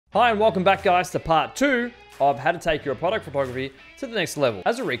Hi and welcome back guys to part 2 of how to take your product photography to the next level.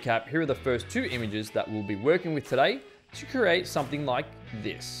 As a recap, here are the first 2 images that we'll be working with today to create something like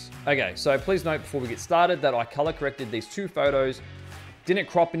this. Okay, so please note before we get started that I color corrected these 2 photos. Didn't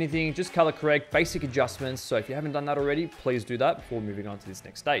crop anything, just color correct, basic adjustments. So if you haven't done that already, please do that before moving on to this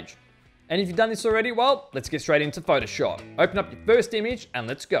next stage. And if you've done this already, well, let's get straight into Photoshop. Open up your first image and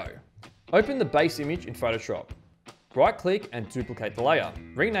let's go. Open the base image in Photoshop. Right click and duplicate the layer.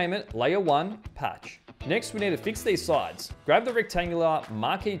 Rename it Layer 1 Patch. Next, we need to fix these sides. Grab the rectangular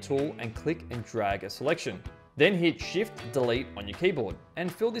marquee tool and click and drag a selection. Then hit Shift Delete on your keyboard and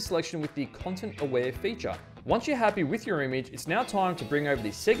fill this selection with the Content Aware feature. Once you're happy with your image, it's now time to bring over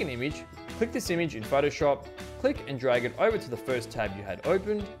the second image. Click this image in Photoshop, click and drag it over to the first tab you had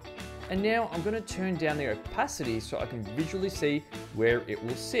opened. And now I'm going to turn down the opacity so I can visually see where it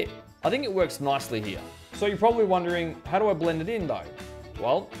will sit. I think it works nicely here. So you're probably wondering, how do I blend it in though?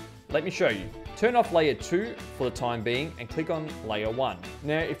 Well, let me show you. Turn off layer 2 for the time being and click on layer 1.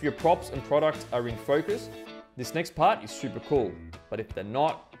 Now, if your props and products are in focus, this next part is super cool. But if they're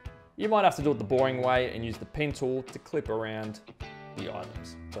not, you might have to do it the boring way and use the pen tool to clip around the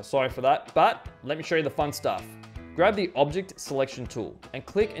items. So sorry for that, but let me show you the fun stuff. Grab the object selection tool and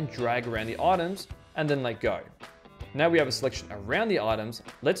click and drag around the items and then let go. Now we have a selection around the items,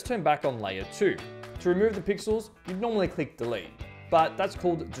 let's turn back on layer 2. To remove the pixels, you'd normally click delete, but that's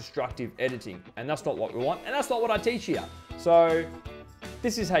called destructive editing, and that's not what we want, and that's not what I teach here. So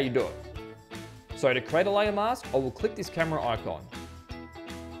this is how you do it. So to create a layer mask, I will click this camera icon.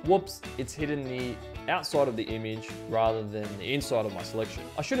 Whoops, it's hidden the outside of the image rather than the inside of my selection.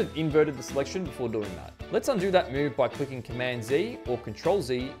 I should have inverted the selection before doing that. Let's undo that move by clicking Command Z or Control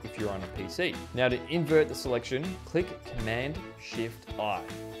Z if you're on a PC. Now to invert the selection, click Command Shift I.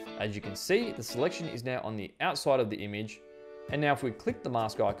 As you can see, the selection is now on the outside of the image. And now if we click the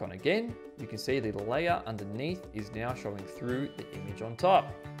mask icon again, you can see the layer underneath is now showing through the image on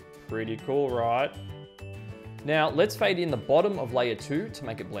top. Pretty cool, right? Now let's fade in the bottom of layer 2 to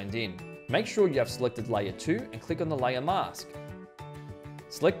make it blend in. Make sure you have selected layer 2 and click on the layer mask.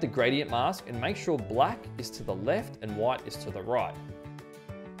 Select the gradient mask and make sure black is to the left and white is to the right.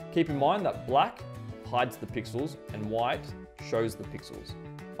 Keep in mind that black hides the pixels and white shows the pixels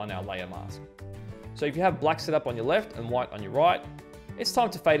on our layer mask. So if you have black set up on your left and white on your right, it's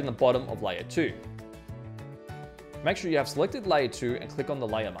time to fade in the bottom of layer 2. Make sure you have selected layer 2 and click on the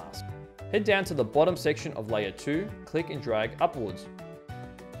layer mask. Head down to the bottom section of layer 2, click and drag upwards.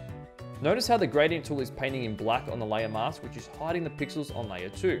 Notice how the gradient tool is painting in black on the layer mask, which is hiding the pixels on layer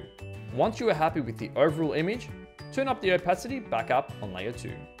 2. Once you are happy with the overall image, turn up the opacity back up on layer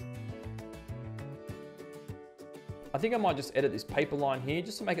 2. I think I might just edit this paper line here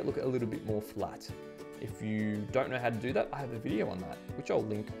just to make it look a little bit more flat. If you don't know how to do that, I have a video on that, which I'll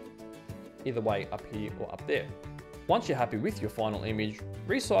link either way up here or up there. Once you're happy with your final image,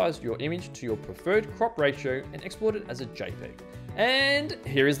 resize your image to your preferred crop ratio and export it as a JPEG. And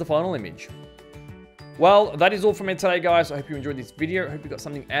here is the final image. Well, that is all from me today, guys. I hope you enjoyed this video. I hope you got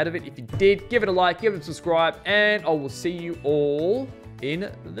something out of it. If you did, give it a like, give it a subscribe, and I will see you all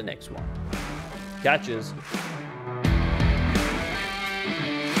in the next one. Catches.